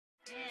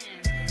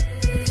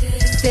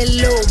said,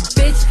 little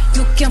bitch,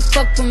 you can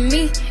fuck with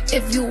me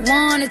if you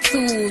wanted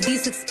to.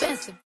 These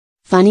expensive.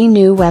 Funny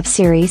new web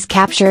series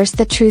captures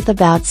the truth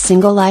about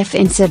single life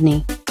in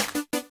Sydney.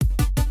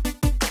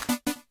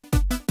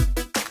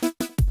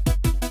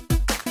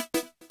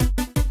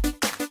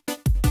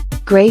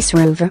 Grace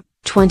Rover,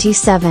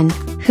 27,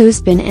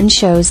 who's been in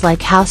shows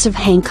like House of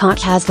Hancock,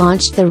 has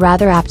launched the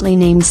rather aptly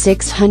named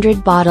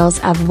 600 Bottles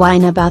of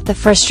Wine about the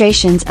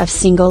frustrations of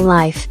single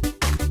life.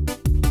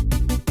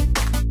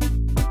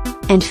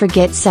 And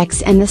forget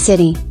Sex and the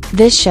City,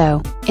 this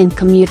show, in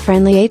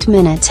commute-friendly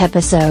 8-minute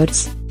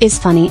episodes, is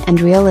funny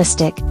and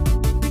realistic.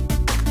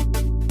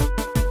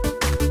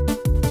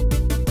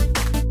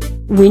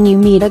 When you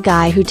meet a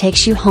guy who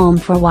takes you home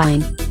for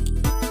wine.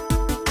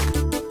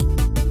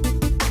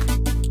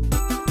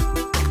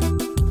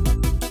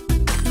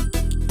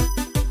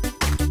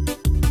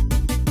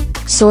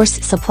 Source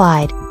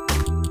supplied.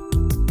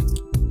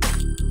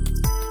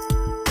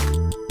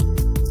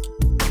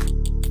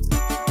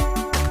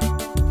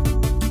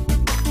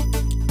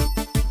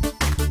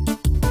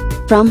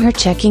 From her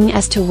checking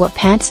as to what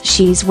pants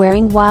she's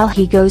wearing while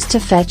he goes to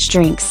fetch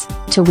drinks,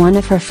 to one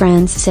of her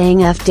friends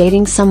saying F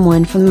dating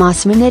someone from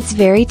Mossman, it's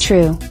very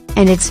true,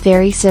 and it's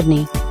very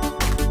Sydney.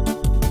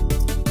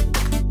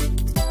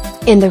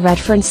 In the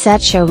Redfern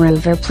set show,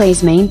 Rover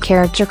plays main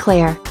character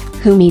Claire,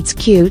 who meets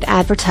cute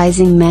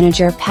advertising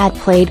manager Pat,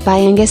 played by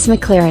Angus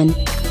McLaren.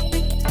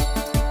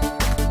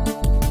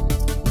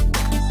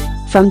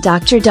 From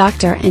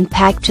Doctor and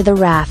Packed to the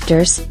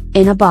Rafters,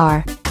 in a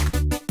bar.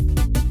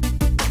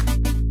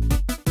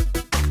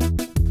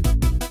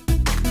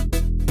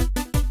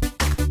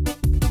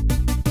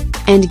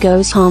 And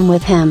goes home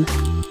with him.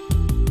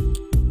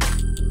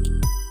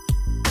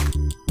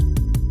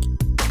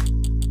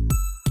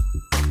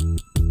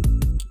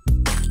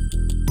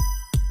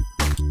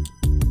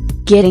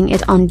 Getting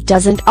it on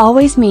doesn't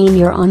always mean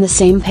you're on the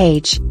same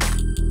page.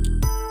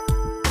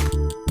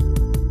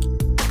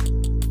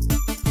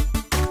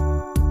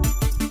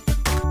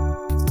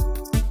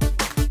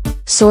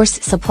 Source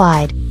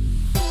supplied.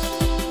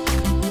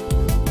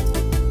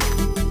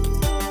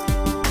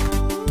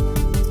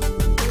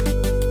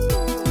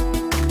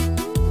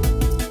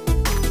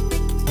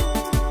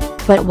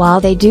 But while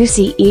they do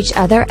see each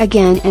other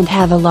again and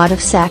have a lot of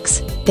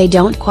sex, they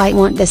don't quite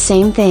want the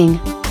same thing.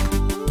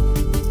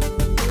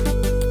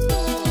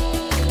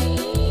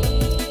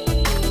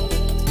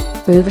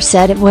 Rover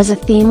said it was a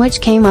theme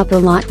which came up a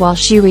lot while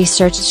she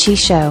researched She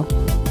Show.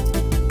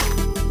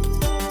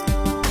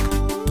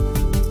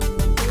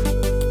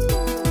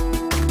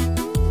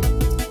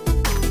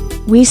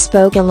 We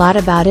spoke a lot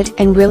about it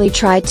and really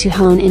tried to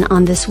hone in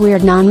on this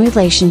weird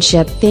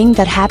non-relationship thing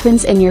that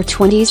happens in your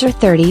 20s or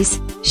 30s,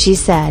 she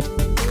said.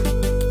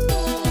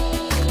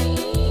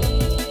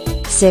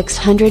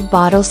 600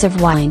 Bottles of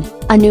Wine,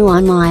 a new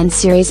online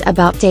series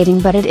about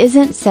dating, but it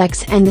isn't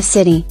Sex and the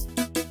City.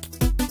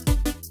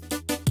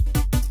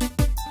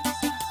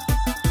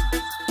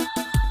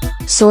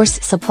 Source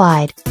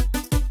supplied.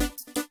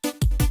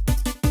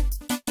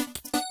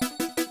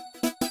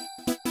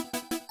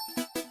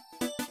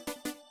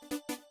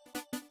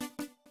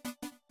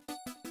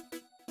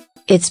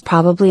 It's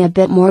probably a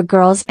bit more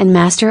girls and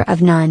Master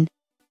of None.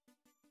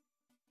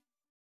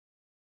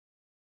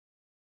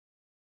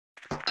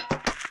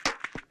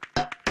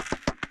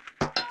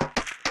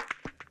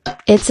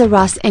 It's a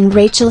Ross and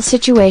Rachel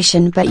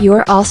situation, but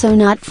you're also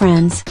not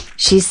friends,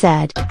 she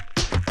said.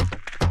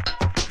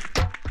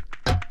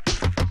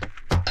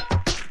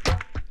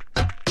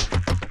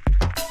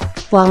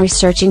 While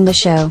researching the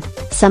show,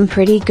 some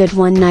pretty good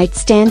one-night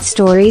stand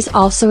stories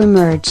also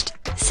emerged,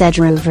 said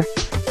Rover.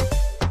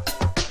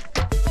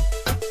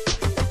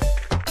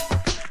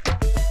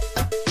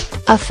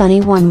 A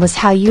funny one was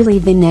how you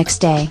leave the next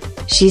day,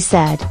 she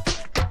said.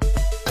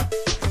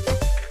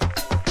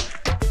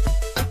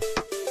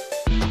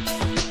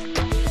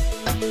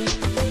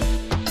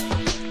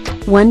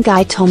 One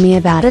guy told me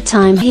about a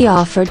time he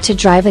offered to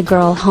drive a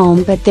girl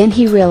home, but then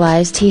he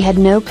realized he had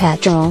no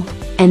petrol,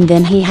 and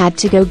then he had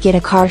to go get a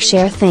car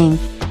share thing.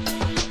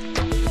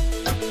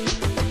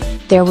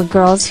 There were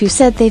girls who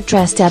said they've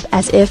dressed up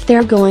as if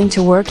they're going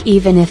to work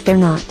even if they're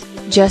not,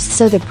 just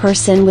so the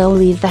person will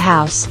leave the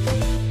house.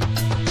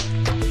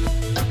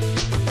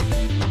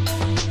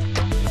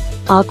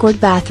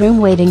 Awkward bathroom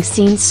waiting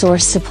scene,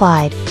 source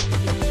supplied.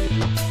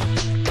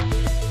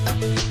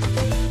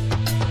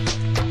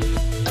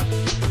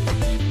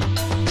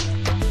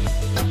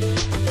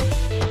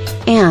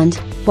 And,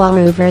 while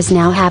Rover is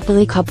now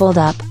happily coupled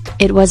up,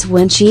 it was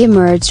when she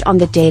emerged on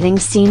the dating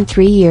scene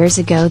 3 years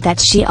ago that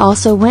she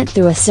also went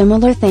through a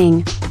similar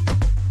thing.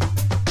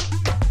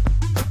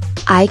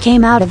 I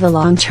came out of a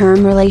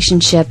long-term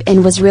relationship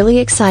and was really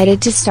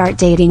excited to start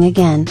dating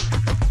again.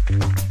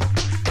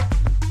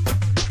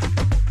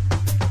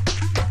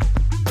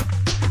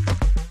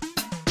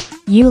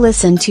 You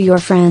listen to your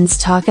friends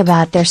talk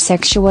about their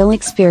sexual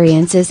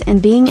experiences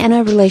and being in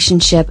a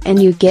relationship, and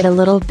you get a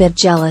little bit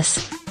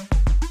jealous.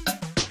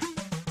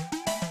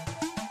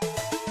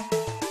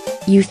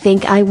 You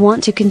think I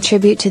want to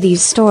contribute to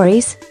these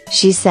stories,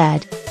 she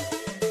said.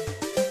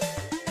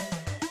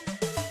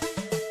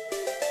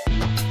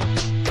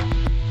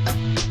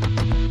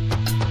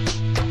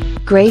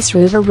 Grace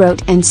Roover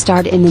wrote and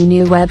starred in the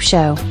new web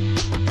show.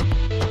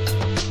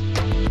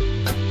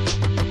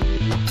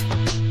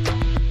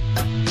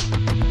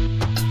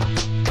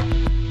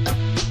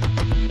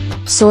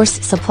 Source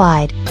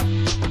supplied.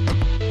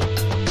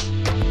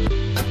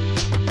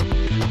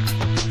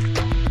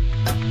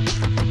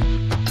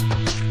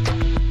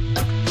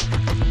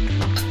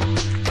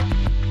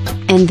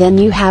 And then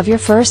you have your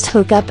first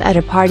hookup at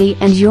a party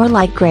and you're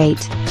like,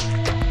 great.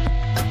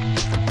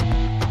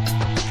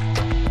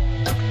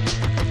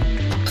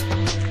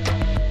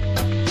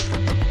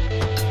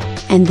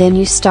 And then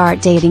you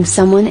start dating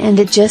someone and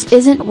it just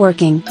isn't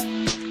working.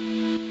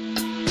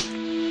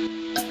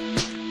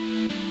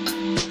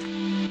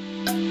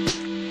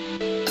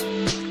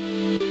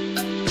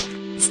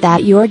 It's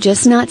that you're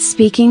just not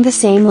speaking the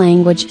same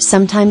language.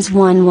 Sometimes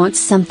one wants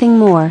something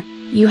more,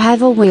 you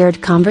have a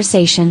weird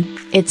conversation,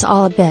 it's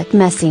all a bit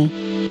messy.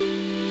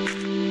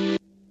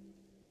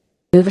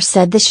 Hoover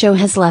said the show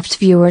has left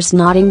viewers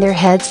nodding their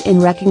heads in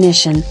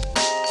recognition.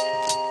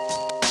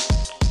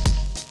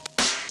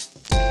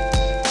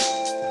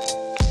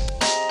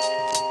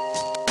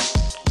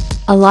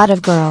 A lot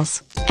of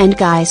girls and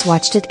guys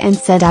watched it and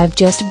said, I've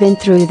just been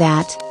through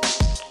that.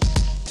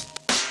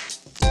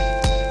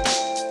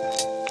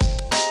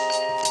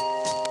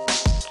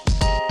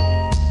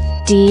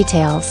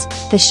 Details: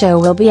 the show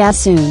will be as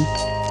soon.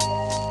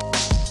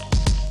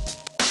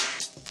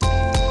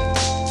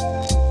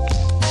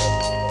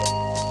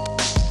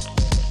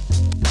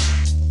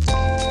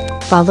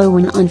 Follow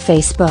on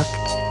Facebook.